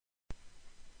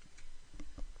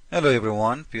Hello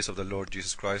everyone, peace of the Lord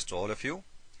Jesus Christ to all of you.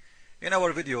 In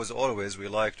our videos always we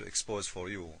like to expose for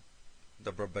you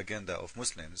the propaganda of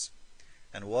Muslims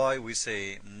and why we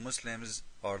say Muslims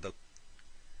are the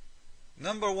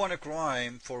number one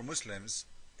crime for Muslims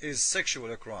is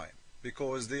sexual crime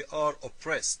because they are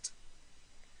oppressed.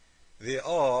 They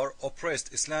are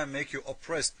oppressed. Islam make you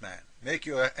oppressed, man, make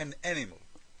you an animal.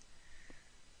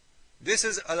 This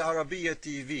is Al Arabiya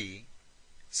TV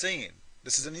saying,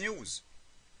 this is the news.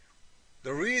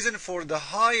 The reason for the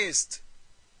highest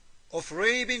of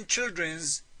raping children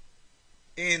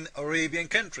in Arabian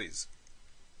countries.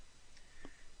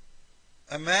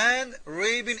 A man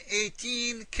raping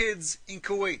 18 kids in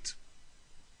Kuwait.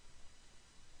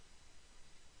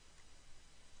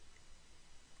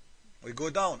 We go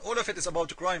down. All of it is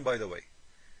about crime, by the way.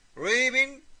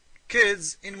 Raping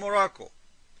kids in Morocco.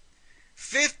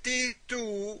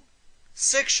 52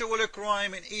 sexual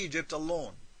crime in Egypt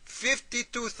alone.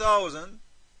 52,000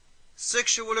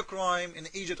 sexual crime in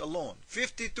Egypt alone.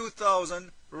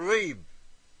 52,000 rape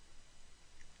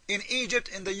in Egypt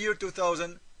in the year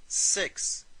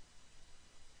 2006.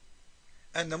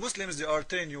 And the Muslims, they are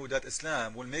telling you that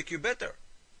Islam will make you better,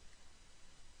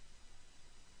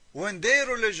 when their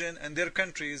religion and their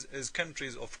countries is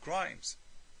countries of crimes.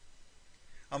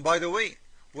 And by the way,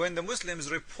 when the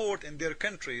Muslims report in their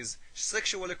countries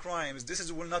sexual crimes, this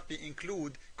will not be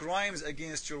include crimes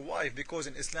against your wife, because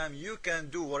in Islam you can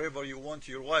do whatever you want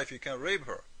to your wife, you can rape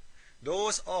her.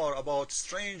 Those are about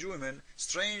strange women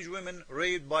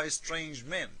raped by strange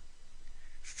men.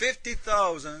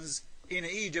 50,000 in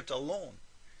Egypt alone.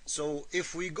 So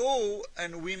if we go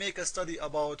and we make a study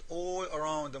about all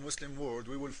around the Muslim world,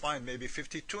 we will find maybe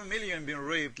 52 million being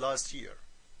raped last year.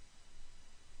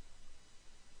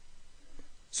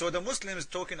 So the Muslims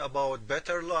talking about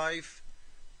better life,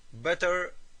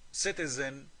 better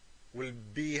citizen will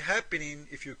be happening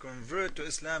if you convert to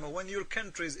Islam when your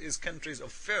countries is countries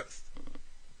of filth.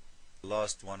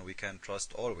 Last one we can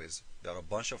trust always. They are a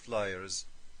bunch of liars.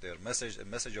 Their message, a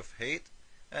message of hate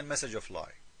and message of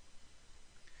lie.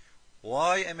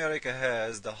 Why America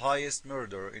has the highest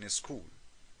murder in a school,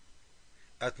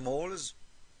 at malls,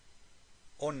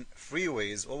 on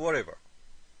freeways or whatever.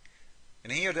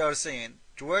 And here they are saying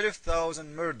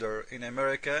 12,000 murder in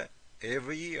America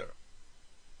every year.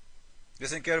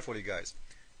 Listen carefully, guys.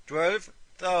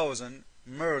 12,000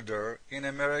 murder in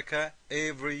America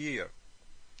every year.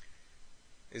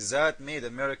 Is that made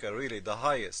America really the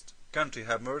highest country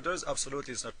have murders?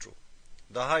 Absolutely, it's not true.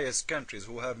 The highest countries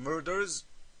who have murders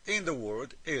in the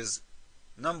world is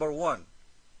number one,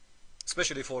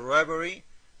 especially for robbery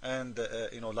and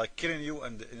like killing you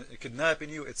and kidnapping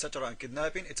you, etc. And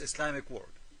kidnapping, it's Islamic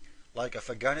world, like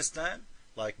Afghanistan,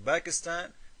 like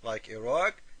Pakistan, like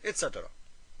Iraq, etc.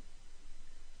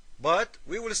 But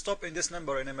we will stop in this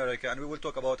number in America, and we will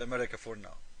talk about America for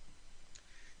now.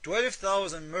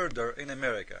 12,000 murder in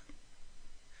America.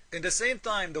 In the same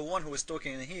time, the one who is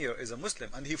talking here is a Muslim,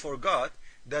 and he forgot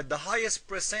that the highest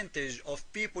percentage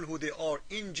of people who they are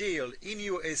in jail in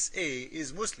USA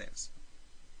is Muslims.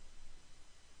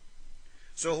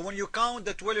 So when you count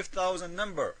the 12,000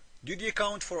 number, did you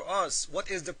count for us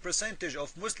what is the percentage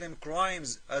of Muslim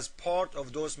crimes as part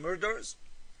of those murders?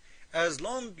 As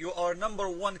long you are number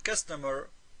one customer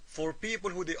for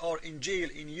people who they are in jail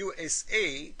in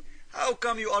USA, how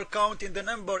come you are counting the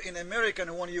number in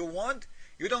American one you want?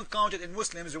 You don't count it in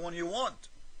Muslims the one you want.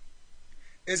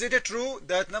 Is it true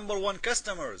that number one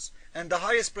customers and the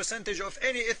highest percentage of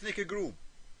any ethnic group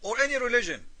or any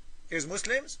religion is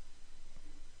Muslims?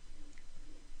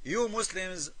 You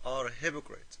Muslims are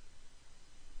hypocrites.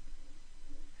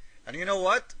 And you know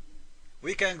what?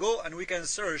 We can go and we can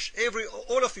search,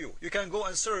 all of you can go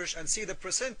and search and see the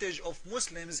percentage of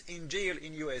Muslims in jail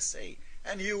in USA,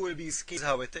 and you will be scared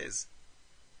how it is.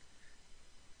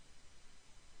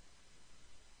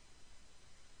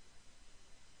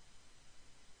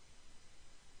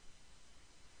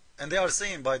 And they are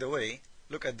saying, by the way,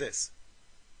 look at this.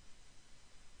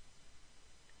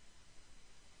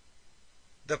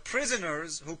 The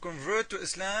prisoners who convert to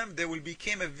Islam, they will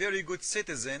become a very good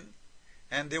citizen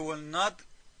and they will not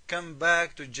come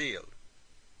back to jail.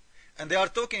 And they are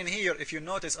talking here, if you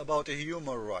notice, about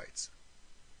human rights.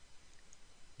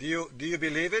 Do you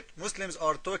believe it? Muslims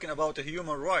are talking about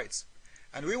human rights.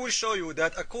 And we will show you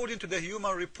that according to the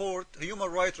Human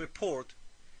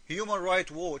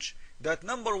Rights Watch, that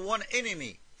number one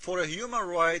enemy for a human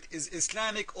right is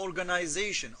Islamic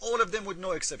organization. All of them with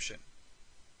no exception.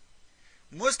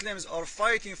 Muslims are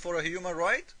fighting for a human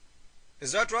right?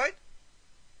 Is that right?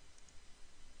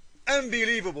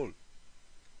 Unbelievable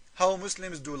how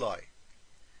Muslims do lie.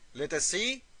 Let us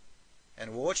see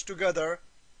and watch together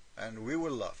and we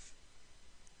will laugh.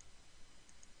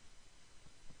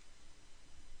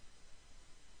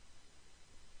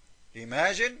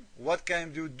 Imagine what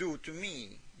can you do to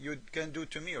me. You can do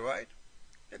to me, right?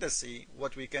 Let us see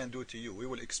what we can do to you. We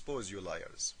will expose you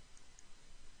liars.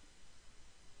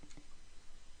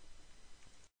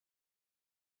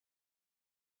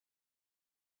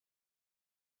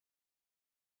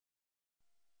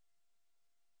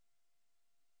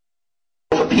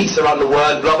 For peace around the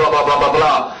world, blah, blah, blah, blah, blah,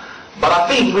 blah. But I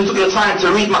think if we took the time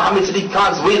to read Muhammad Sadiq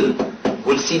Khan's will,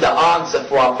 we'll see the answer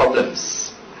for our problems.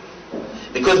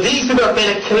 Because these people have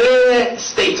made a clear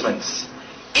statement.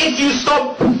 If you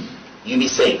stop, you'll be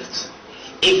saved.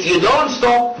 If you don't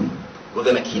stop, we're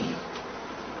going to kill you.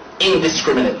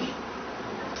 Indiscriminately.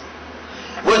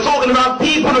 We're talking about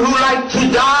people who like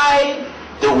to die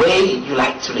the way you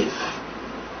like to live.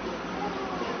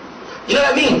 You know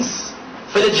what that means?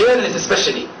 For the journalists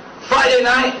especially. Friday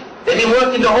night, they've been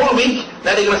working the whole week,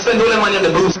 now they're going to spend all their money on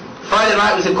the booze. Friday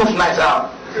night was a Kuf night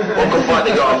out. Or Kufar,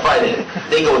 they go on Friday.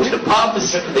 They go to the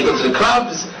pubs, they go to the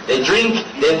clubs, they drink,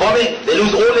 they vomit, they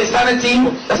lose all their sanity.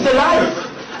 That's their life.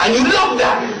 And you love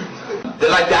that. They're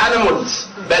like the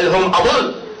animals. Belhum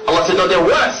awal. Allah said, no, they're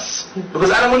worse. Because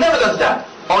animal never does that.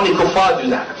 Only Kufar do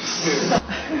that.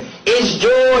 Is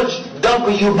George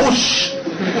W. Bush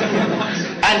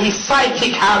and his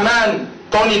sidekick Haman,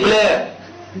 Tony Blair.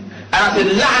 And I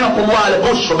said, La'natullah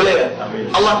al-Bush for Blair.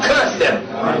 Allah cursed them.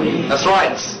 That's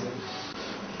right.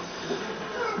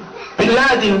 Bin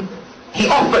Laden, he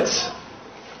offered,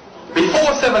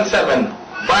 before 7/7,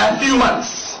 by a few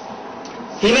months,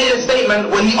 he made a statement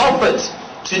when he offered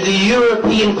to the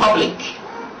European public.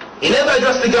 He never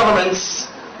addressed the governments,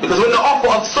 because when the offer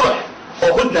of Sulh,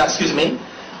 or Hudna,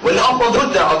 when the offer of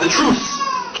Hudna, of the truce,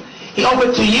 he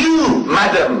offered to you,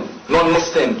 madam,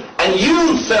 non-Muslim, and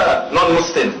you, sir,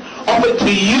 non-Muslim, offered to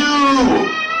you,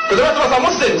 because the rest of us are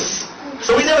Muslims,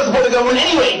 so we never support the government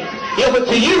anyway. He offered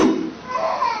to you,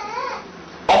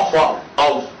 offer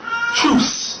of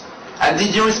truce. And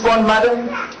did you respond, madam?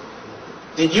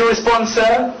 Did you respond,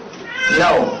 sir?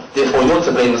 No. Therefore, you're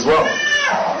to blame as well.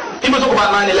 People talk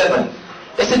about 9/11.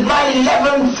 They said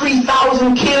 9/11,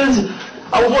 3,000 killed.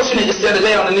 I was watching it just the other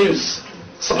day on the news.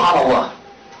 SubhanAllah.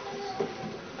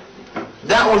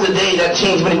 That was a day that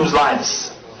changed many people's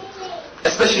lives.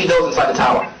 Especially those inside the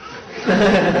tower.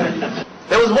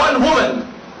 There was one woman,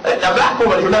 a black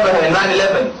woman, if you remember her, in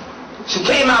 9/11. She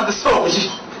came out of the smoke and she...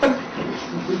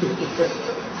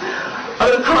 I'm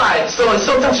going to cry. It's so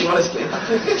touching, honestly.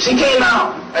 She came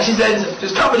out and she said,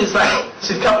 she's covered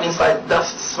inside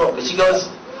dust, smoke. And she goes,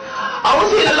 I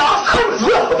was here the last time as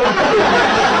well.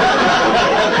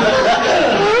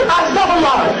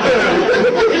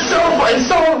 It's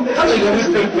so touching.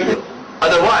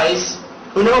 Otherwise,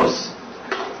 who knows?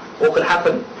 What could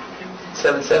happen?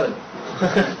 7/7.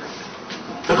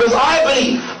 Because I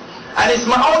believe, and it's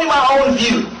only my own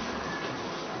view,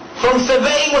 from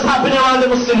surveying what's happening around the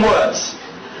Muslim world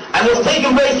and what's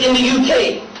taken place in the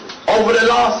UK over the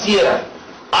last year,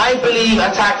 I believe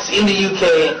attacks in the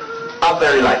UK are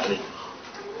very likely.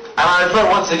 And I refer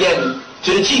once again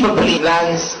to the chief of police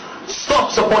lands, stop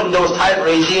supporting those tyrant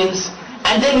regimes,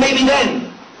 and then maybe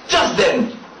then, just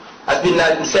then, as Bin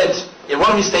Laden said in one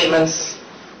of his statements,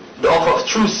 the offer of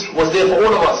truce was there for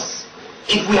all of us.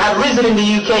 If we had risen in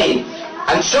the UK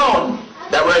and shown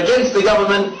that we're against the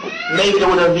government, maybe there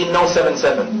would have been no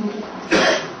 7/7.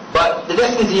 But the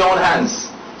destiny is in your own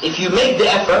hands. If you make the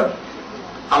effort,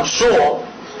 I'm sure.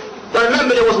 But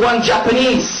remember, there was one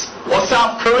Japanese or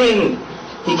South Korean.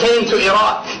 He came to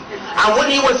Iraq, and when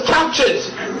he was captured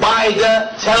by the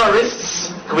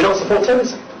terrorists, we don't support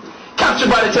terrorism, captured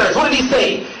by the terrorists, what did he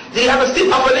say? Did he have a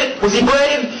stiff upper lip? Was he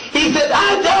brave? He said,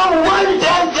 I don't want to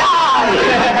die.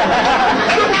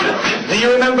 Do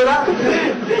you remember that?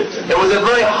 It was a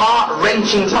very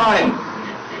heart-wrenching time.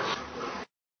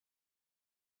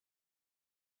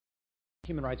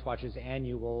 Human Rights Watch's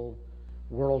annual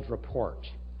World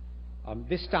Report.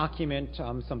 This document,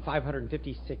 some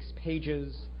 556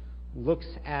 pages, looks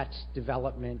at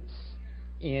developments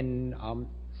in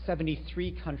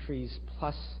 73 countries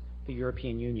plus the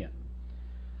European Union.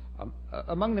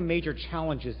 Among the major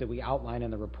challenges that we outline in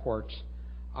the report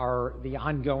are the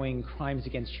ongoing crimes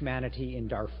against humanity in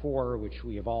Darfur, which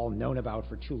we have all known about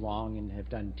for too long and have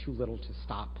done too little to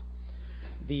stop,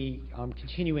 the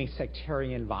continuing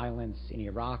sectarian violence in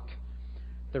Iraq,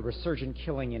 the resurgent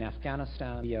killing in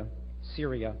Afghanistan,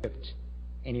 Syria,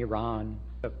 and Iran,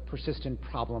 the persistent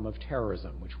problem of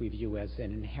terrorism, which we view as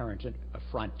an inherent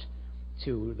affront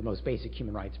to the most basic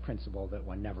human rights principle that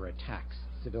one never attacks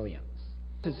civilians.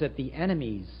 Is that the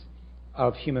enemies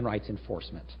of human rights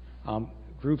enforcement,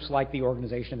 Groups like the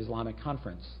Organization of Islamic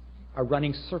Conference are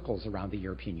running circles around the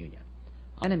European Union.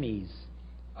 Enemies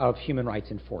of human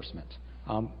rights enforcement.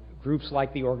 Groups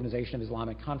like the Organization of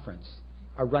Islamic Conference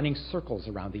are running circles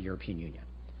around the European Union.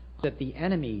 That the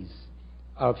enemies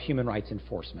of human rights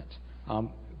enforcement,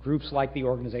 groups like the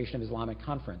Organization of Islamic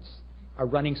Conference, are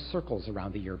running circles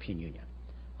around the European Union.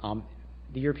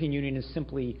 The European Union is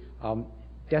simply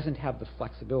doesn't have the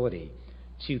flexibility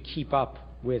to keep up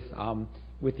with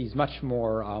these much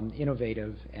more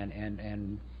innovative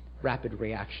and rapid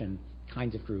reaction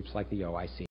kinds of groups like the OIC.